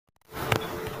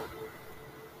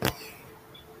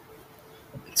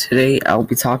Today I'll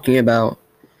be talking about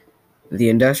the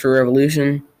Industrial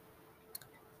Revolution,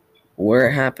 where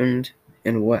it happened,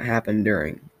 and what happened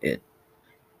during it.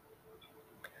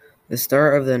 The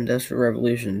start of the Industrial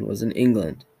Revolution was in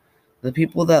England. The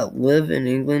people that live in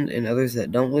England and others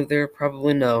that don't live there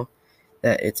probably know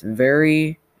that it's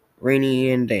very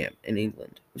rainy and damp in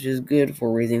England, which is good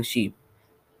for raising sheep.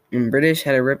 Britain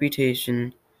had a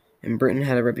reputation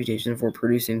for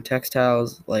producing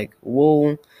textiles like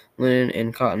wool, linen,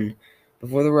 and cotton.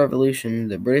 Before the Revolution,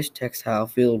 the British textile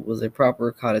field was a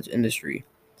proper cottage industry,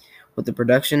 with the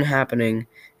production happening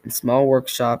in small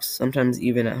workshops, sometimes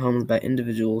even at homes by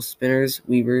individuals, spinners,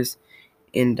 weavers,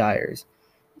 and dyers.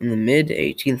 In the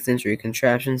mid-18th century,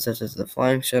 contraptions such as the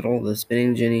flying shuttle, the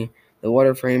spinning jenny, the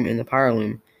water frame, and the power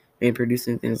loom made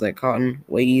producing things like cotton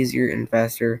way easier and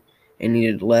faster and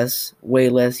needed way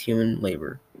less human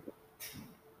labor.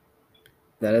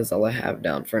 That is all I have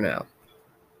down for now.